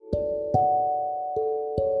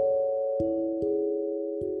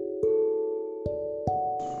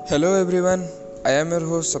Hello everyone, I am your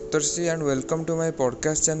host Saptarshi and welcome to my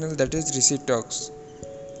podcast channel that is Rishi Talks.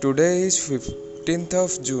 Today is 15th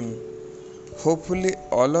of June. Hopefully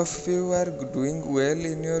all of you are doing well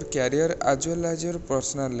in your career as well as your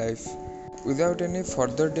personal life. Without any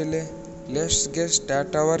further delay, let's get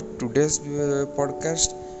start our today's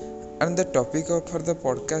podcast, and the topic for the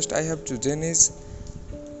podcast I have chosen is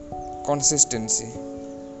consistency.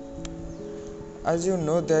 As you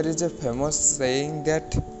know, there is a famous saying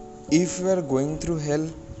that if you are going through hell,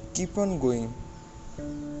 keep on going.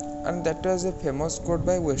 And that was a famous quote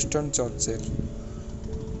by Winston Churchill.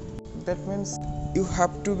 That means you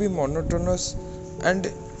have to be monotonous and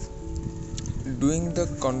doing the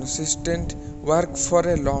consistent work for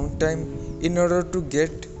a long time in order to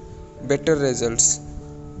get better results.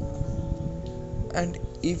 And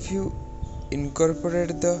if you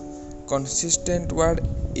incorporate the consistent word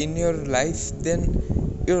in your life, then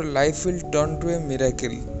your life will turn to a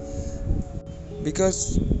miracle.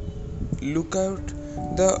 Because look out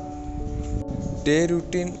the day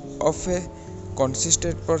routine of a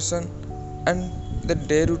consistent person and the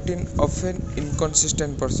day routine of an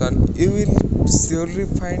inconsistent person. You will surely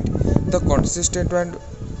find the consistent one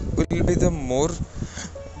will be the more.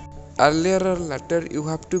 Earlier or later, you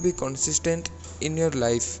have to be consistent in your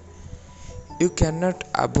life. You cannot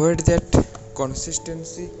avoid that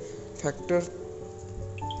consistency factor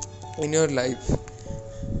in your life,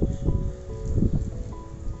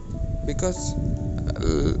 because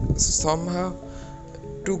somehow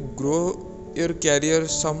to grow your career,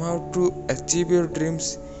 somehow to achieve your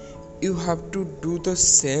dreams, you have to do the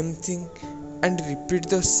same thing and repeat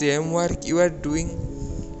the same work you are doing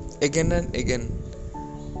again and again.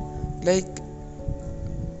 Like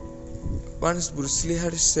once Bruce Lee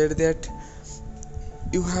had said that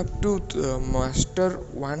you have to master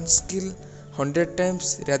one skill 100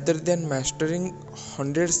 times rather than mastering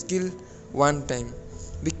 100 skill one time.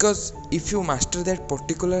 Because if you master that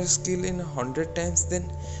particular skill in 100 times,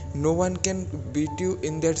 then no one can beat you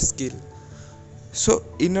in that skill. So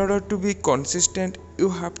in order to be consistent, you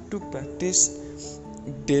have to practice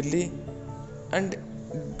daily and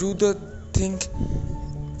do the thing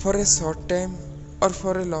for a short time or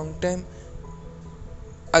for a long time,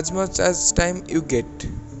 as much as time you get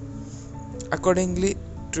accordingly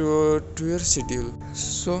to your schedule.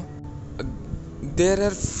 So there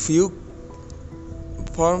are few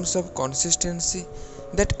forms of consistency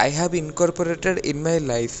that I have incorporated in my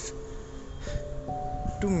life.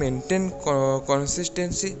 To maintain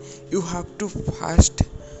consistency, you have to first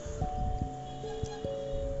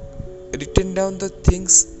written down the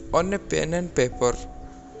things on a pen and paper.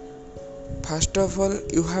 First of all,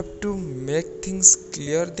 you have to make things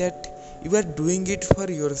clear that you are doing it for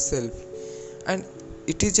yourself, and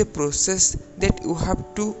it is a process that you have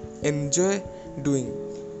to enjoy doing.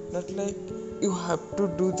 Not like you have to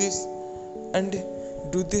do this and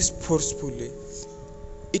do this forcefully.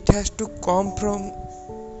 It has to come from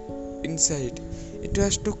inside, it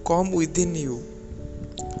has to come within you.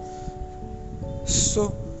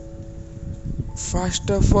 So first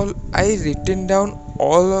of all, I written down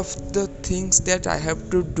all of the things that I have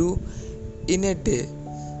to do in a day,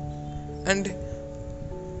 and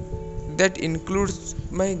that includes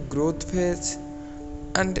my growth phase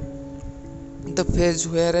and the phase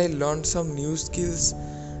where I learned some new skills.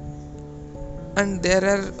 And there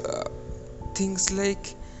are things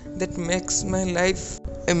like that makes my life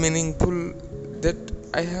a meaningful, that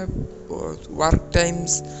I have work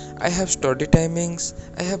times, I have study timings,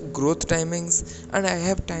 I have growth timings, and I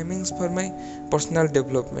have timings for my personal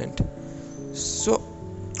development. So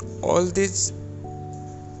all these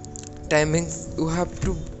timings you have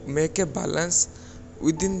to make a balance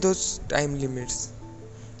within those time limits.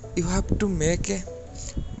 You have to make a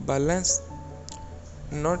balance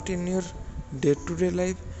not in your day-to-day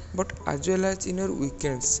life but as well as in your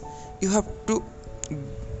weekends. You have to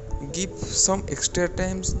give some extra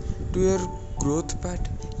times to your growth part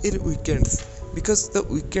in weekends, because the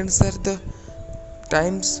weekends are the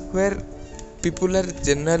times where people are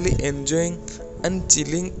generally enjoying and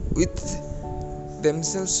chilling with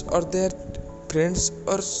themselves or their friends,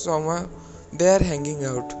 or somehow they are hanging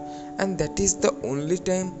out, and that is the only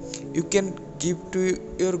time you can give to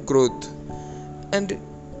your growth. And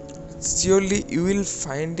surely you will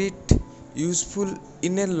find it useful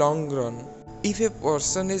in a long run. If a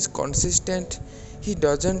person is consistent, he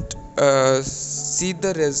doesn't see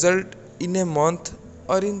the result in a month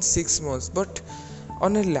or in 6 months, but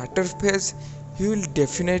on a later phase he will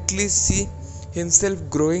definitely see himself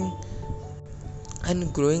growing,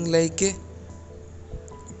 and growing like a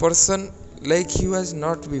person like he was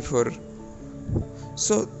not before.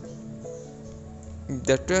 So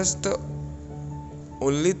that was the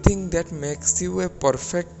only thing that makes you a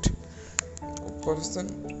perfect person,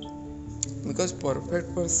 because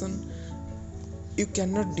perfect person, you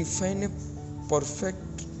cannot define a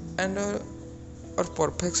perfect and or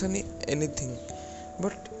perfection in anything,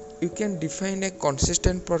 but you can define a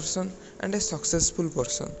consistent person and a successful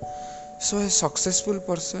person. So a successful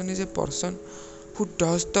person is a person who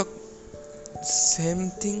does the same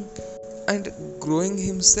thing and growing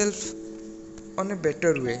himself on a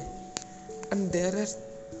better way. And there are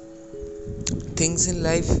things in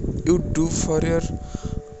life you do for your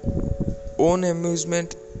own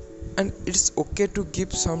amusement, and it's okay to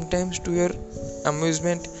give sometimes to your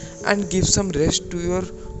amusement and give some rest to your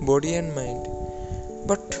body and mind.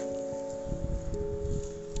 But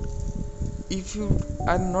if you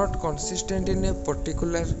are not consistent in a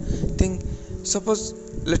particular thing, suppose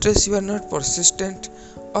let us you are not persistent,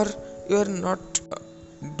 or you are not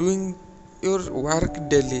doing your work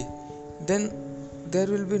daily, then there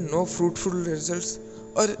will be no fruitful results.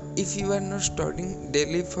 Or if you are not studying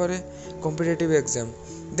daily for a competitive exam,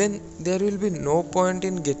 then there will be no point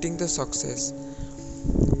in getting the success.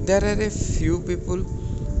 There are a few people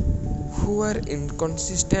who are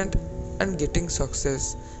inconsistent and getting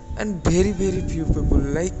success, and very few people,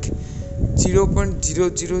 like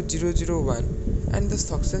 0.00001, and the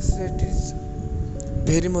success rate is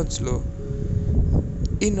very much low.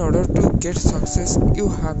 In order to get success, you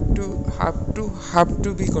have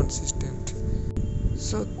to be consistent.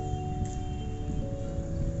 So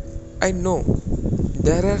I know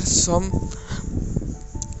there are some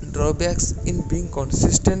drawbacks in being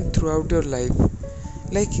consistent throughout your life.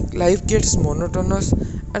 Like life gets monotonous,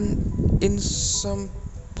 and in some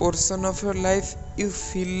portion of your life you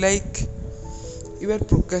feel like you are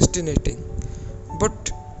procrastinating.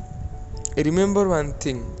 But remember one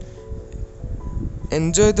thing,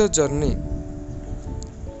 enjoy the journey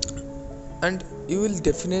and you will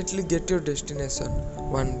definitely get your destination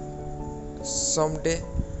someday.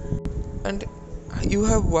 And you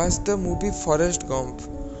have watched the movie Forrest Gump,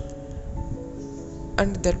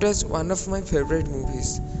 and that was one of my favorite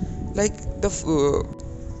movies. Like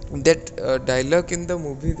that dialogue in the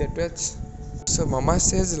movie, that was, so mama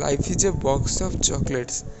says life is a box of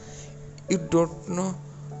chocolates, you don't know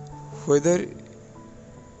whether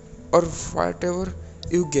or whatever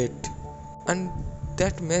you get. And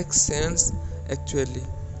that makes sense actually.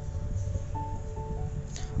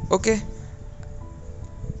 Okay,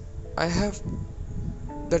 I have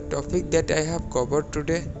the topic that I have covered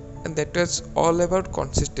today, and that was all about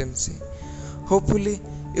consistency. Hopefully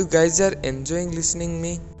you guys are enjoying listening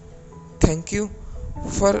me. Thank you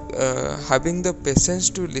for having the patience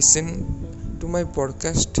to listen to my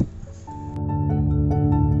podcast.